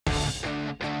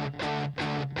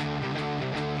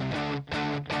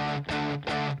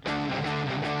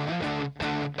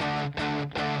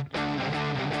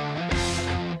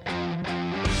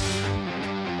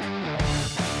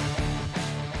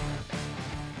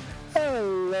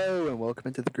welcome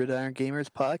into the Gridiron Gamers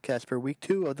podcast for week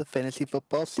 2 of the fantasy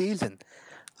football season.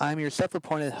 I'm your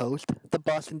self-appointed host, the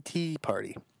Boston Tea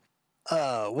Party.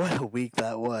 What a week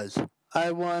that was.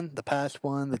 I won, the Pats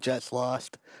won, the Jets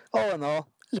lost. All in all,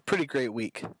 it was a pretty great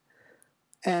week.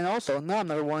 And also, now I'm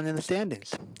number 1 in the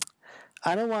standings.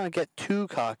 I don't want to get too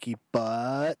cocky,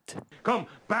 but... Come,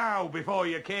 bow before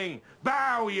your king.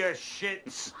 Bow, you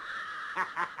shits.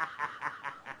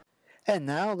 And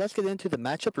now, let's get into the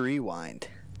matchup rewind.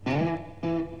 I'm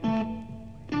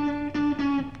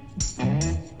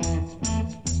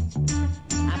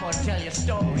gonna tell you a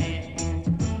story.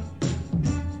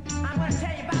 I'm gonna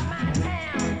tell you about my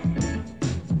town.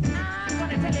 I'm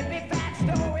gonna tell you a big fat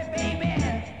story, baby.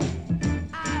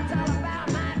 It's all about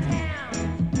my town.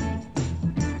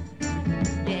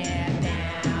 Yeah,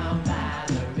 down by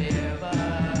the river.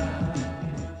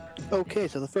 Okay,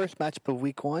 so the first matchup of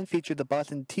week 1 featured the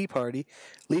Boston Tea Party,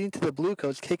 leading to the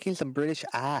Bluecoats kicking some British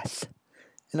ass.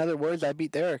 In other words, I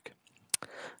beat Derek.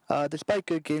 Despite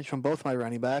good games from both my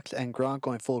running backs and Gronk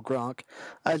going full Gronk,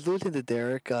 I was losing to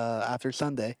Derek after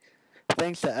Sunday,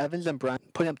 thanks to Evans and Brown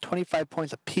putting up 25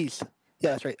 points apiece.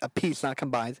 Yeah, that's right, apiece, not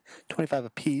combined. 25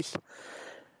 apiece.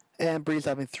 And Breeze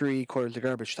having 3 quarters of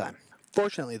garbage time.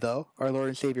 Fortunately, though, our Lord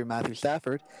and Savior Matthew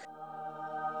Stafford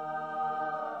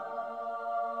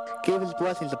gave his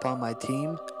blessings upon my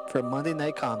team for a Monday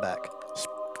night comeback.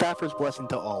 Stafford's blessing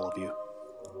to all of you.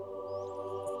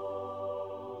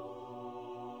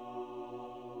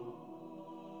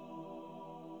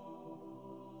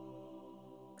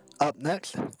 Up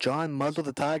next, John muzzled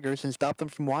the Tigers and stopped them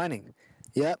from whining.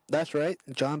 Yep, that's right.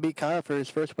 John beat Kyle for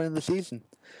his first win of the season.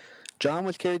 John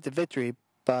was carried to victory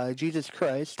by Jesus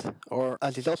Christ, or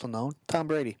as he's also known, Tom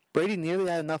Brady. Brady nearly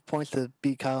had enough points to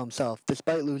beat Kyle himself,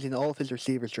 despite losing all of his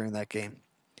receivers during that game.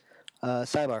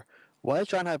 Sidebar, why does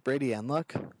John have Brady and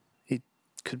Luck? He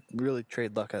could really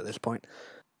trade Luck at this point,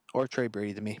 or trade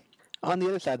Brady to me. On the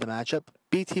other side of the matchup,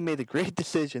 BT made the great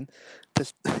decision to...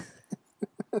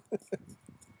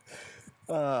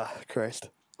 Christ.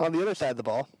 On the other side of the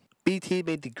ball, BT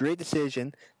made the great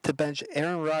decision to bench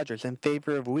Aaron Rodgers in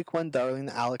favor of Week 1 darling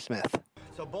Alex Smith.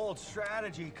 It's a bold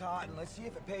strategy, Cotton. Let's see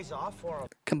if it pays off for him.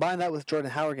 Combine that with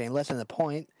Jordan Howard getting less than a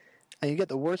point, and you get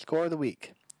the worst score of the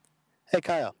week. Hey,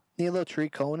 Kyle, need a little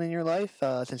Tariq Cohen in your life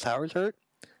since Howard's hurt?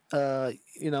 If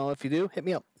you do, hit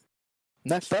me up.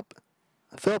 Next up,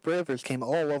 Philip Rivers came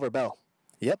all over Bell.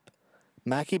 Yep,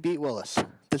 Mackey beat Willis.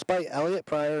 Despite Elliott,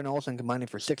 Pryor, and Olsen combining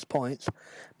for 6 points,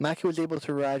 Mackey was able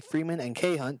to ride Freeman and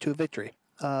K-Hunt to a victory.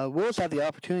 Willis had the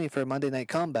opportunity for a Monday night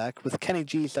comeback with Kenny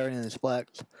G starting in his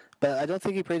flex, but I don't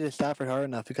think he prayed to Stafford hard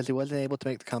enough because he wasn't able to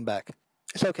make the comeback.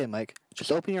 It's okay, Mike.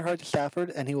 Just open your heart to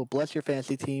Stafford, and he will bless your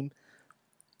fantasy team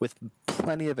with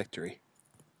plenty of victory.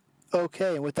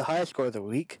 Okay, and with the highest score of the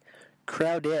week,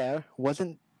 Crowder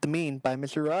wasn't demeaned by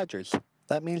Mr. Rogers.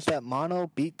 That means that Mono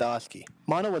beat Dosky.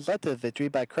 Mono was led to the victory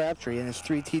by Crabtree and his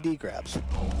 3 TD grabs.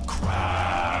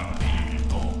 Crab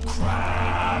people.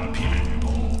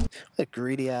 What a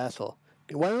greedy asshole.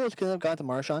 One of those could have gone to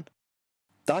Marshawn.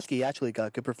 Dosky actually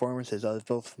got good performances out of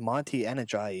both Monty and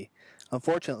Ajayi.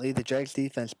 Unfortunately, the Jags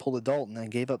defense pulled a Dalton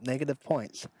and gave up negative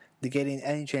points, negating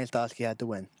any chance Dosky had to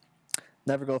win.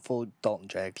 Never go full Dalton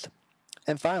Jags.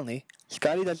 And finally,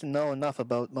 Scotty doesn't know enough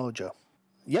about Mojo.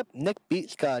 Yep, Nick beat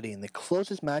Scotty in the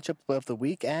closest matchup of the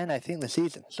week and I think the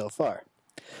season so far.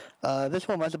 This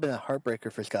one must have been a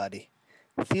heartbreaker for Scotty.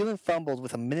 Thielen fumbled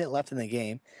with a minute left in the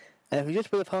game, and if he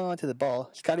just would have hung on to the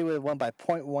ball, Scotty would have won by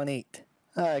 .18.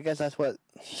 I guess that's what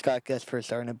Scott gets for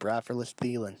starting a Bradfordless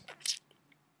Thielen.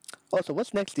 Also,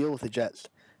 what's Nick's deal with the Jets?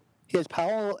 He has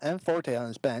Powell and Forte on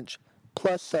his bench,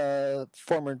 plus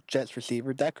former Jets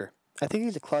receiver Decker. I think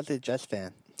he's a closeted Jets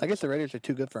fan. I guess the Raiders are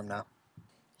too good for him now.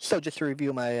 So just to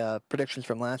review my predictions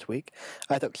from last week,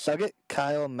 I took Suggett,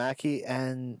 Kyle, Mackey,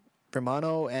 and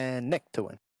Romano and Nick to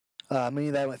win.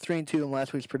 Meaning that I went 3-2 in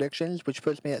last week's predictions, which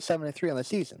puts me at 7-3 on the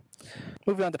season.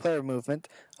 Moving on to player movement,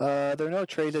 there are no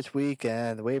trades this week,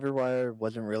 and the waiver wire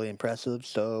wasn't really impressive.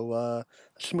 So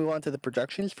let's move on to the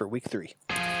projections for week 3.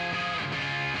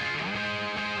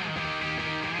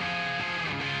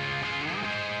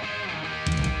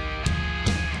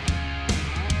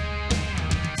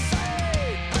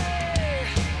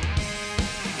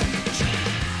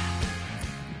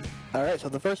 Alright, so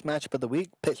the first matchup of the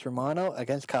week pits Romano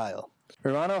against Kyle.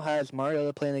 Romano has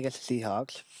Mariota playing against the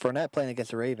Seahawks, Fournette playing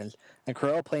against the Ravens, and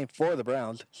Corral playing for the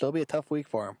Browns, so it'll be a tough week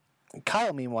for him.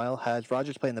 Kyle, meanwhile, has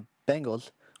Rodgers playing the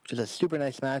Bengals, which is a super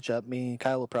nice matchup, meaning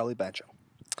Kyle will probably bench him.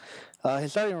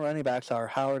 His starting running backs are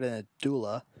Howard and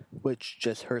Abdullah, which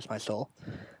just hurts my soul.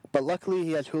 But luckily,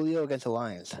 he has Julio against the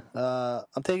Lions.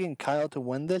 I'm taking Kyle to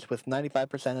win this with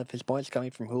 95% of his points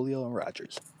coming from Julio and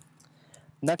Rodgers.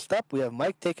 Next up, we have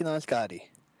Mike taking on Scotty.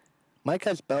 Mike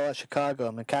has Bell at Chicago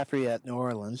and McCaffrey at New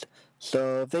Orleans,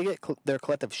 so if they get their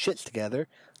collective shits together,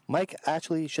 Mike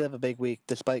actually should have a big week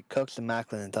despite Cooks and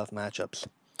Macklin in tough matchups.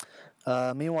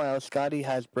 Meanwhile, Scotty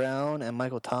has Brown and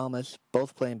Michael Thomas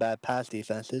both playing bad pass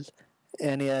defenses,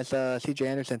 and he has C.J.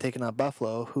 Anderson taking on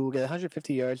Buffalo, who will get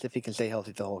 150 yards if he can stay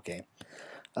healthy the whole game.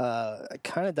 I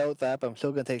kind of doubt that, but I'm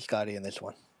still going to take Scotty in this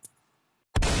one.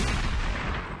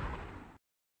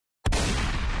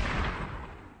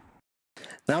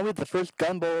 Now we have the first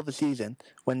gun bowl of the season,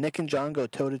 when Nick and John go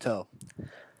toe-to-toe.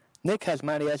 Nick has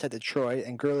Matty Ice at Detroit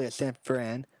and Gurley at San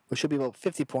Fran, which should be about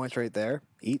 50 points right there,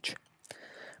 each.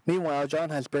 Meanwhile, John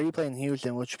has Brady playing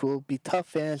Houston, which will be tough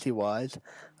fantasy-wise,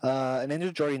 an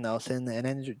injured Jordy Nelson, an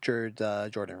injured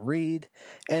Jordan Reed,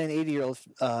 and an 80-year-old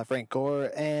Frank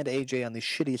Gore, and AJ on the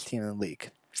shittiest team in the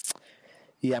league.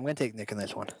 Yeah, I'm going to take Nick in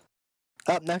this one.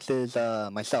 Up next is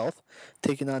myself,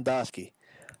 taking on Dosky.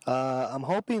 I'm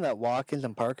hoping that Watkins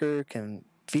and Parker can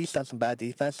feast on some bad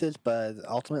defenses, but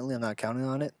ultimately I'm not counting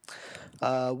on it.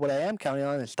 What I am counting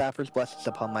on is Stafford's blessings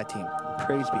upon my team.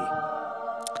 Praise be.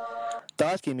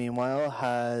 Dosky, meanwhile,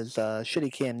 has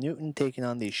shitty Cam Newton taking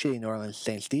on the shitty New Orleans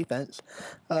Saints defense,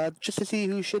 just to see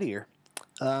who's shittier.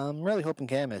 I'm really hoping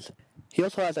Cam is. He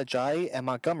also has Ajayi and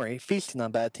Montgomery feasting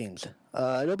on bad teams.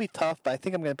 It'll be tough, but I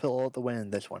think I'm going to pull out the win in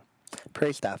this one.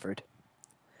 Praise Stafford.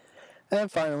 And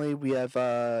finally, we have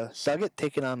Suggett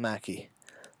taking on Mackey.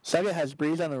 Suggett has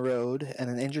Breeze on the road and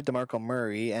an injured DeMarco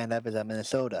Murray and Evans at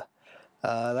Minnesota.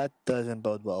 That doesn't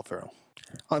bode well for him.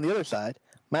 On the other side,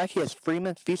 Mackey has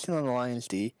Freeman feasting on the Lions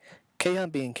D,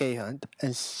 K-Hunt being K-Hunt,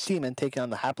 and Seaman taking on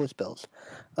the hapless Bills.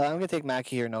 I'm going to take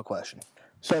Mackey here, no question.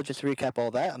 So just to recap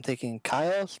all that, I'm taking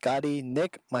Kyle, Scotty,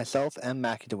 Nick, myself, and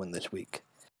Mackey to win this week.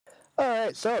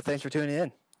 Alright, so thanks for tuning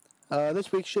in.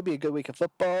 This week should be a good week of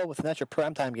football with an extra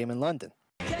primetime game in London.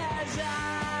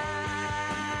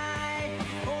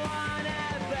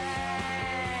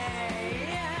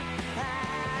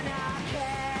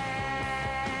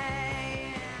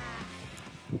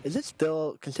 Is it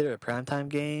still considered a primetime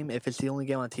game if it's the only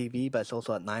game on TV, but it's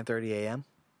also at 9:30 a.m.?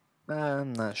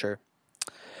 I'm not sure.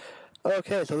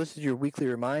 Okay, so this is your weekly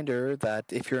reminder that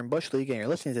if you're in Bush League and you're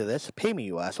listening to this, pay me,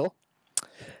 you asshole.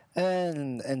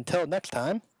 And until next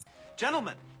time...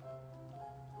 Gentlemen,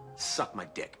 suck my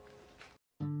dick.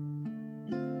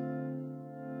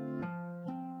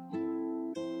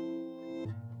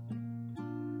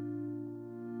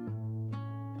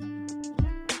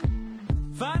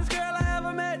 Finest girl I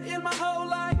ever met in my whole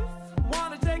life.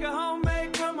 Wanna take her home,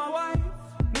 make her my wife.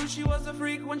 Knew she was a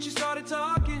freak when she started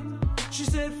talking. She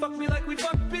said, fuck me like we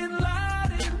fucked Bin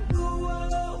Laden. Ooh,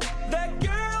 that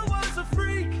girl was a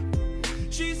freak.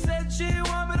 She said she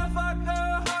wanted me to fuck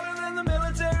her harder than the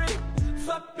military.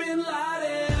 Fuck Bin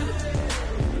Laden.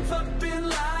 Fuck Bin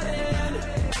Laden.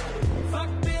 Fuck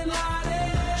Bin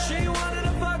Laden. She wanted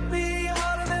to fuck me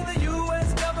harder than the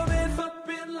U.S. government. Fuck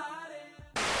Bin Laden.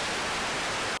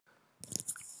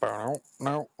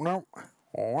 No.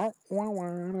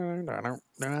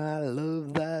 I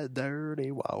love that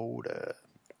dirty water.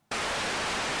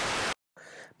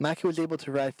 Mackey was able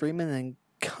to ride Freeman and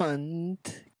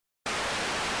cunt.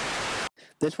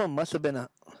 This one must have been a...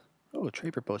 Oh,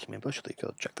 Trey proposed me in Bush League.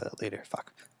 Go check that out later.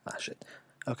 Fuck. Ah, shit.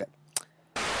 Okay.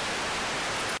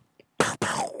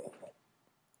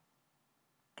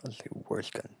 That's the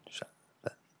worst gun shot.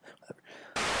 Whatever.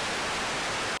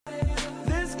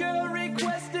 This girl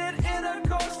requested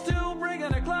intercourse to bring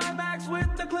in a climax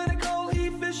with the clinical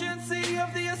efficiency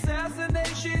of the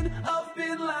assassination of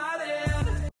Bin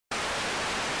Laden.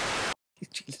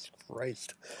 Jesus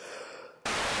Christ.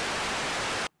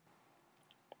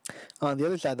 On the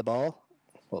other side of the ball,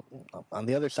 well, on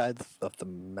the other side of the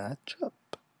matchup?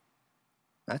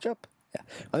 Matchup? Yeah.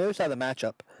 On the other side of the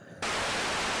matchup.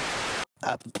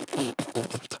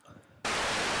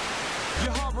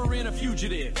 You're harboring a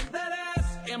fugitive. That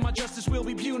ass, and my justice will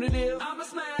be punitive. I'm a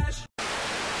smash.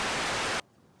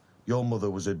 Your mother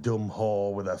was a dumb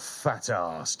whore with a fat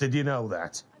ass. Did you know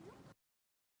that?